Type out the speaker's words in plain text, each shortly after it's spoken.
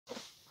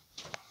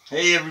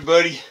Hey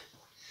everybody,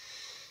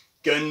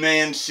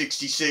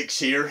 Gunman66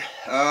 here.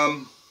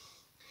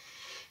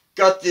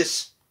 Got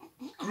this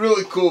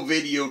really cool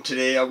video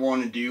today I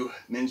want to do.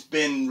 And it's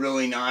been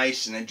really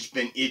nice and I've just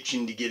been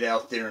itching to get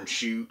out there and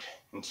shoot.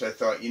 And so I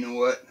thought, you know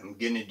what, I'm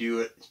going to do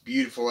it. It's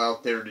beautiful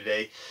out there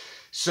today.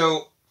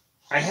 So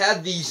I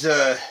had these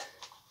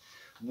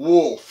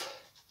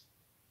wolf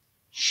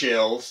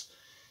shells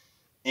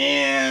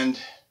and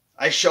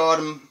I shot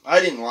them. I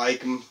didn't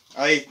like them.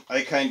 I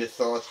kind of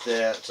thought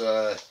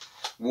that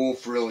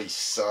wolf really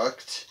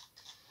sucked.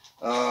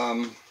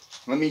 Let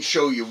me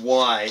show you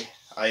why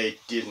I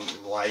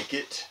didn't like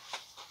it.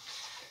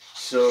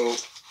 So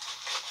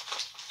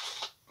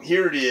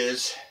here it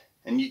is,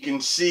 and you can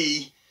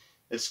see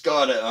it's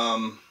got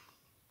a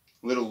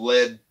little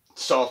lead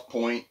soft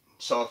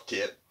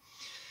tip.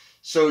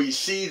 So you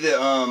see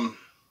the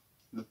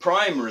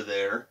primer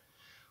there.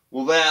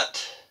 Well,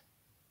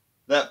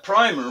 that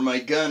primer, my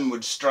gun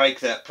would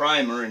strike that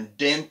primer and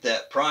dent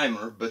that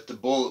primer, but the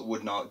bullet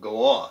would not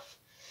go off.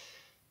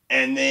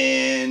 And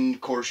then,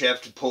 of course, you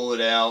have to pull it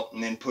out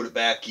and then put it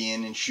back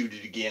in and shoot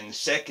it again. The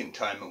second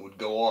time it would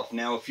go off.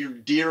 Now, if you're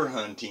deer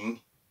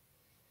hunting,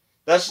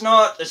 that's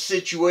not a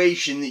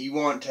situation that you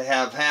want to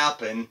have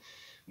happen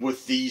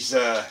with these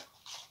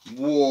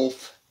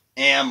wolf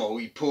ammo.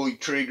 You pull your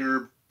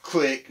trigger,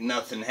 click,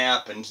 nothing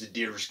happens, the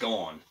deer's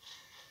gone.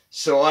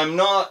 So I'm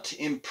not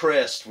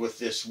impressed with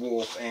this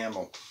wolf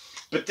ammo.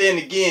 But then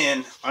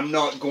again, I'm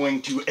not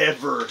going to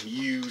ever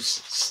use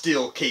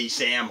steel case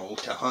ammo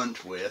to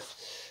hunt with.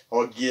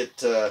 I'll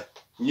get,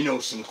 you know,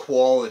 some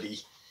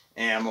quality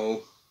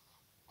ammo.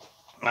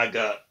 I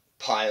got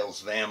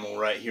piles of ammo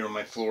right here on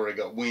my floor. I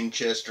got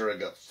Winchester, I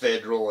got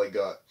Federal, I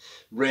got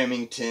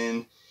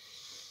Remington,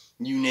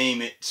 you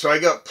name it. So I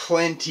got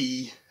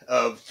plenty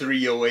of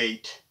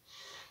 .308.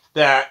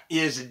 That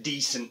is a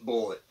decent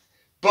bullet.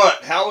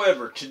 But,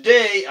 however,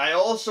 today I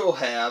also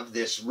have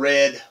this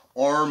Red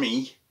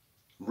Army,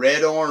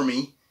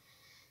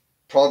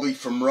 probably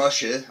from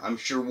Russia. I'm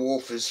sure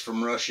Wolf is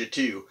from Russia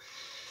too.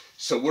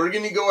 So we're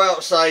going to go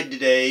outside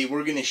today.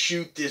 We're going to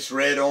shoot this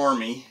Red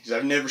Army, because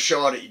I've never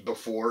shot it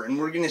before, and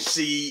we're going to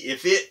see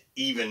if it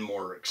even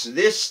works.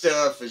 This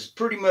stuff is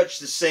pretty much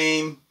the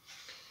same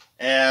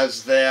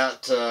as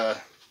that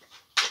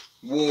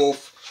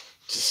Wolf.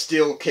 It's a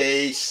steel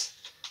case.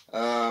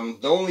 The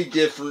only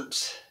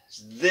difference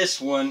is this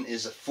one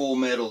is a full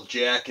metal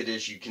jacket,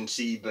 as you can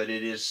see, but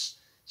it is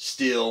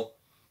still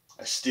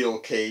a steel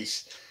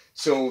case.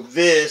 So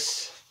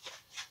this,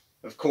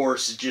 of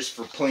course, is just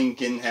for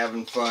plinking,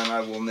 having fun. I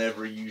will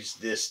never use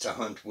this to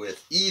hunt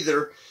with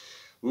either.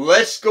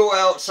 Let's go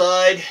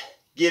outside,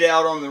 get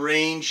out on the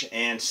range,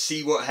 and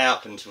see what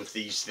happens with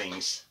these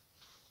things.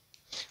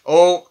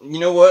 Oh, you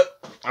know what?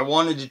 I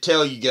wanted to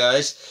tell you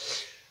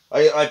guys,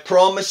 I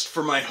promised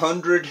for my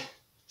 100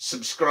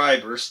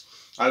 subscribers,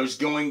 I was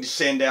going to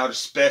send out a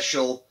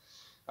special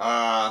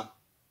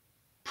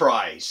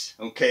prize.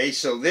 Okay,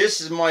 so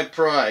this is my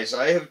prize.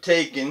 I have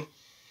taken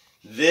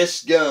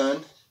this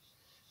gun.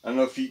 I don't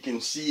know if you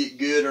can see it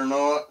good or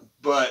not,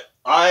 but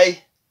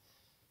I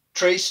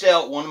traced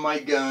out one of my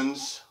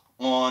guns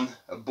on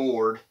a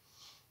board,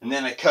 and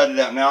then I cut it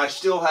out. Now I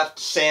still have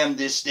to sand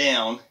this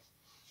down,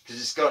 because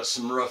it's got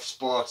some rough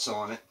spots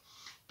on it,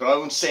 but I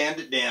will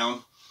sand it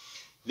down.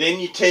 Then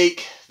you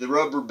take the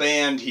rubber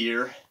band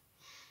here,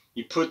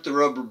 you put the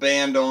rubber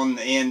band on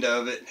the end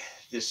of it.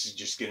 This is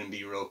just going to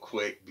be real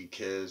quick,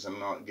 because I'm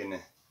not going to...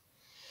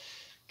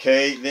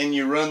 Okay, then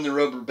you run the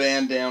rubber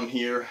band down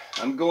here.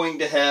 I'm going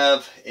to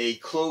have a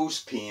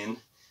clothespin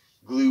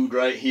glued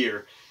right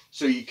here.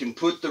 So you can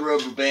put the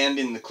rubber band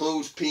in the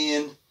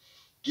clothespin,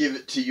 give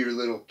it to your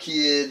little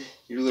kid.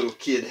 Your little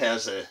kid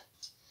has a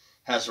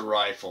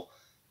rifle.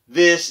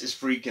 This is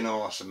freaking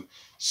awesome.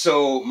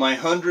 So my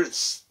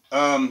 100th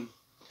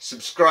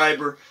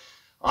subscriber,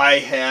 I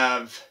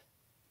have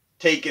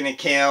taken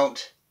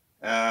account,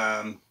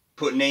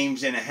 put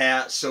names in a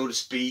hat, so to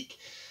speak.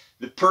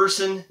 The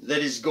person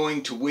that is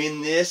going to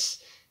win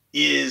this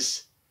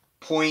is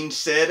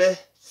Poinsetta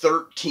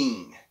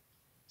 13.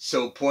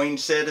 So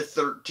Poinsetta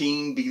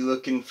 13, be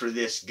looking for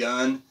this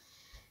gun.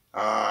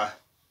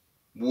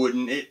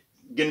 Wouldn't it?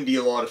 Gonna be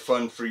a lot of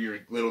fun for your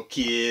little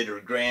kid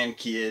or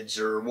grandkids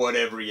or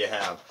whatever you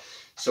have.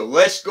 So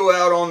let's go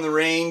out on the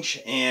range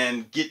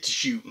and get to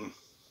shooting.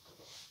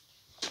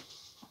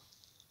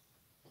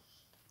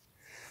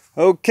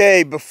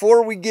 Okay,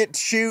 before we get to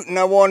shooting,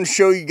 I want to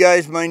show you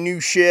guys my new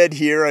shed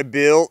here I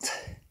built.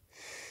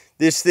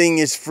 This thing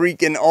is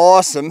freaking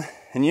awesome.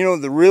 And you know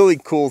the really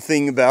cool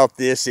thing about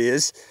this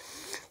is,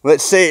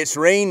 let's say it's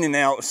raining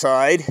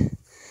outside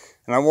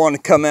and I want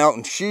to come out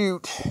and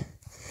shoot,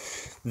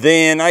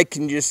 then I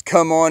can just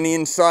come on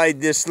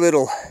inside this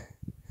little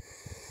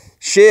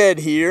shed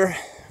here,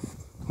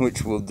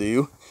 which we'll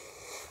do.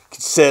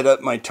 Can set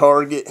up my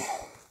target.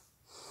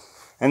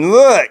 And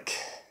look!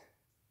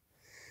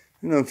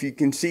 I don't know if you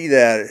can see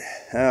that.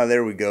 Ah,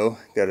 there we go.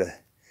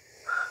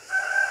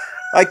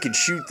 I could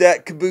shoot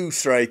that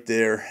caboose right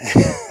there.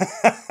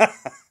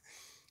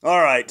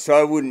 Alright, so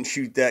I wouldn't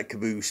shoot that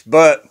caboose.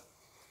 But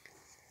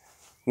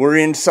We're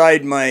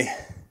inside my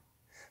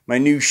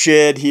new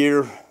shed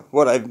here.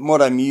 What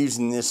I'm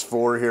using this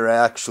for here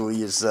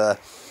actually is I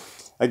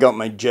got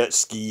my jet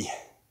ski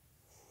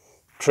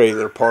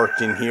trailer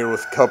parked in here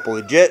with a couple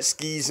of jet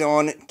skis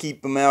on it.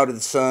 Keep them out of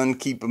the sun,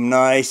 keep them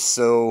nice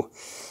so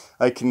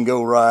I can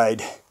go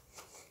ride.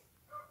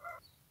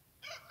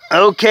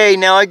 Okay,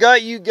 now I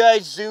got you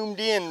guys zoomed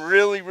in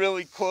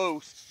really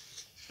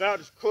close.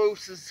 About as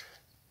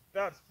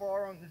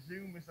far on the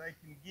zoom as I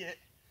can get,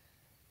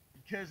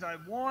 because I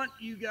want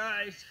you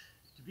guys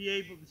to be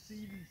able to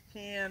see these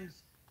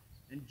cans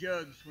and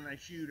jugs when I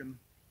shoot them.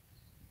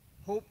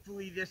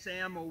 Hopefully this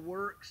ammo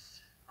works.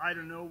 I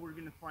don't know, we're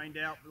gonna find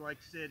out, but like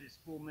I said, it's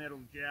Full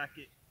Metal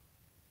Jacket.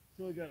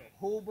 So I got a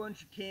whole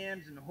bunch of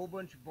cans and a whole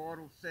bunch of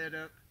bottles set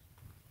up.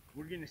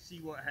 We're gonna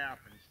see what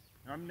happens.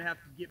 Now, I'm gonna have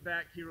to get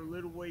back here a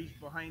little ways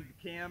behind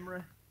the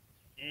camera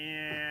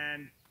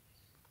and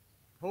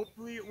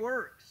hopefully it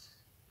works.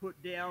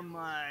 Put down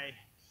my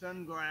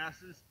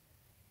sunglasses,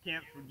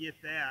 can't forget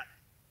that.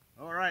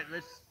 All right,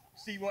 let's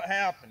see what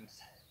happens.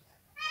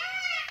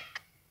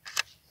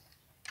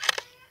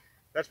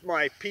 That's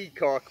my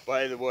peacock,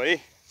 by the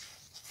way.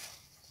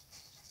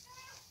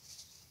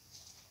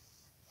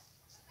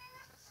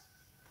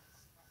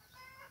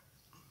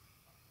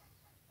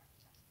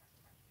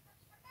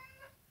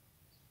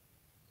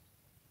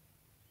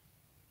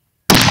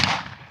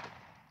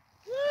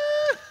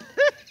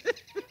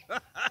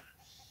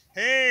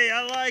 Hey,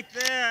 I like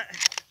that.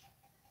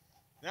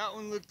 That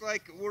one looked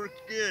like it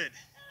worked good.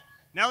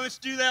 Now let's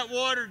do that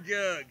water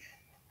jug.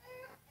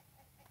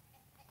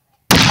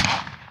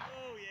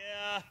 Oh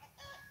yeah.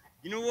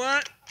 You know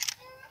what?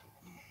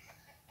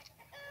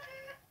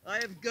 I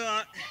have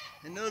got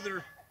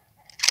another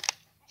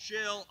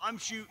shell. I'm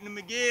shooting them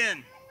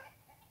again.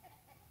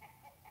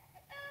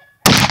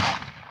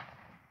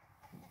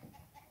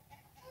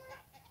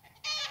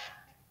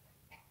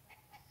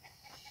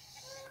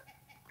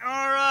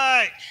 All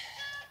right.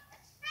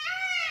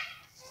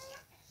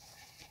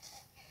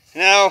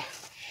 Now,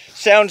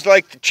 sounds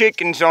like the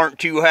chickens aren't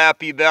too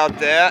happy about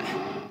that.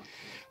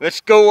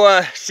 Let's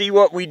go see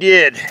what we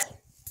did.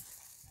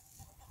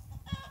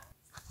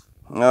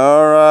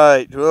 All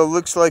right, well,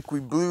 looks like we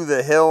blew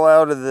the hell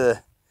out of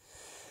the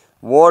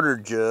water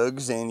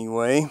jugs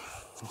anyway.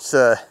 Let's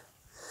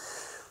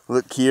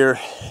look here,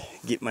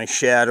 get my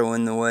shadow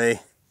in the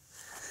way.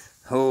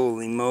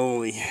 Holy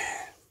moly.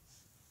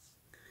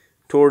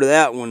 Tore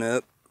that one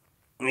up.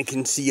 I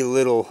can see a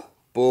little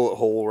bullet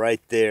hole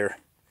right there.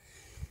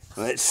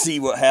 Let's see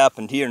what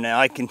happened here. Now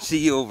I can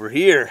see over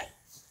here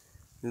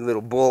a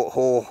little bullet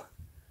hole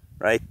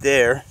right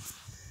there.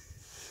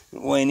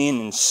 It went in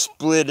and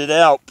split it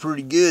out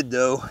pretty good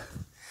though,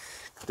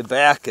 the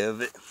back of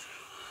it.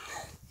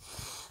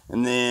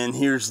 And then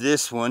here's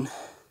this one.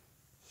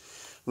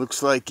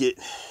 Looks like it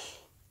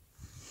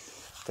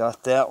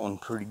got that one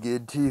pretty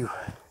good too.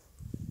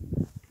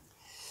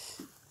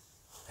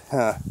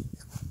 Huh.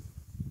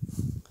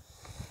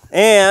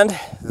 And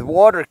the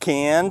water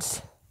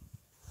cans,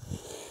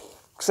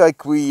 looks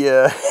like we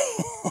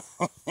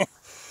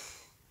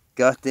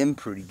got them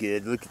pretty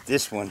good. Look at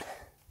this one.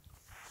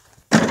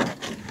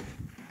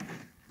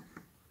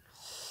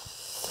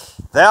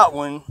 That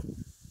one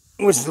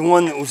was the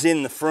one that was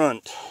in the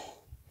front.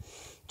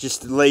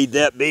 Just laid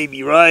that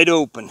baby right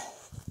open.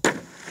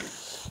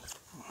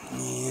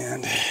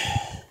 And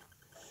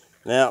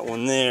that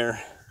one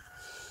there,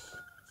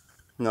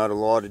 not a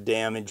lot of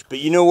damage. But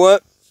you know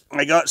what?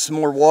 I got some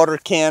more water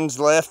cans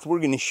left. We're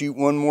going to shoot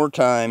one more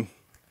time.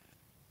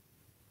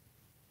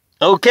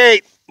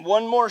 Okay,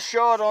 one more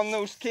shot on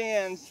those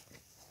cans,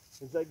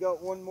 because I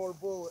got one more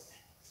bullet.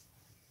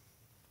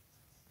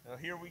 So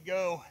here we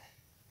go.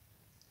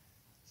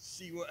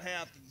 See what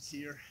happens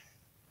here.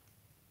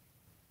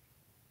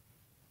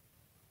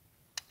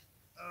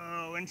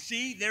 Oh, and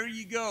see, there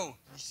you go.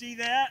 You see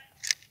that?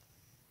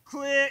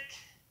 Click.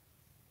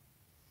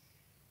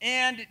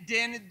 And it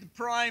dented the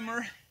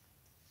primer.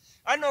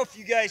 I don't know if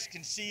you guys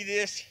can see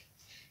this.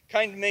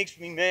 Kind of makes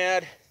me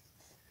mad.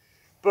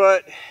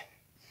 But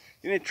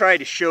I'm going to try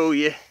to show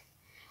you.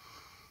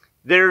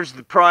 There's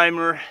the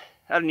primer.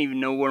 I don't even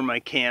know where my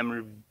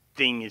camera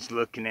thing is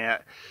looking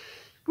at.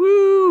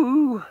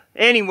 Woo!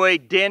 Anyway,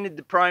 dented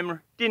the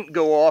primer. Didn't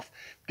go off.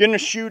 Gonna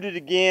shoot it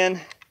again.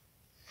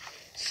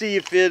 See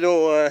if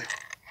it'll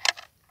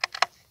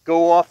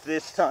go off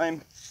this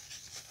time.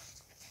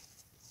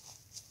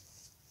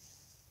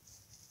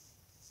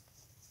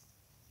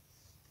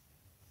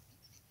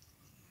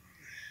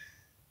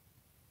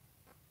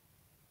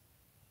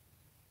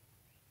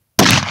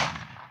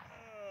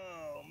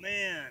 Oh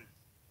man.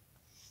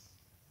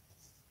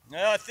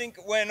 Now I think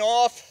it went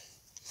off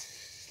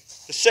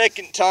the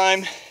second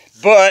time,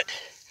 but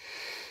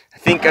I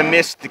think I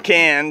missed the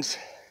cans.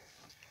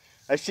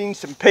 I seen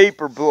some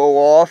paper blow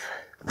off.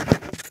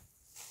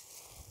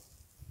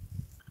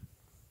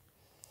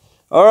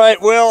 All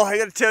right, well, I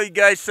gotta tell you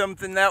guys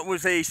something. That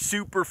was a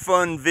super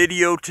fun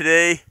video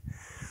today.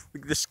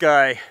 Look at the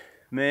sky,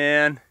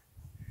 man.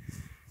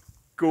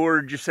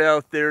 Gorgeous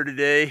out there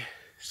today.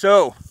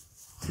 So,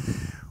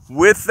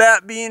 With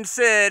that being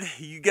said,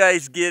 you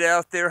guys get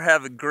out there,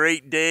 have a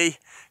great day.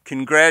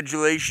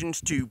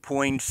 Congratulations to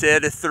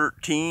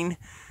Poinsettia13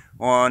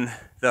 on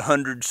the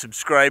 100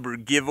 subscriber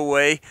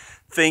giveaway.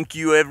 Thank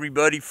you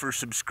everybody for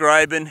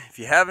subscribing. If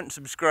you haven't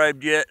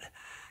subscribed yet,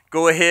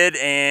 go ahead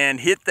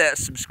and hit that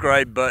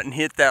subscribe button,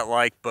 hit that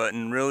like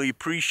button. Really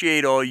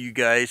appreciate all you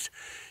guys.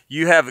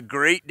 You have a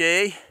great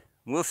day.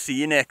 We'll see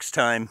you next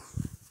time.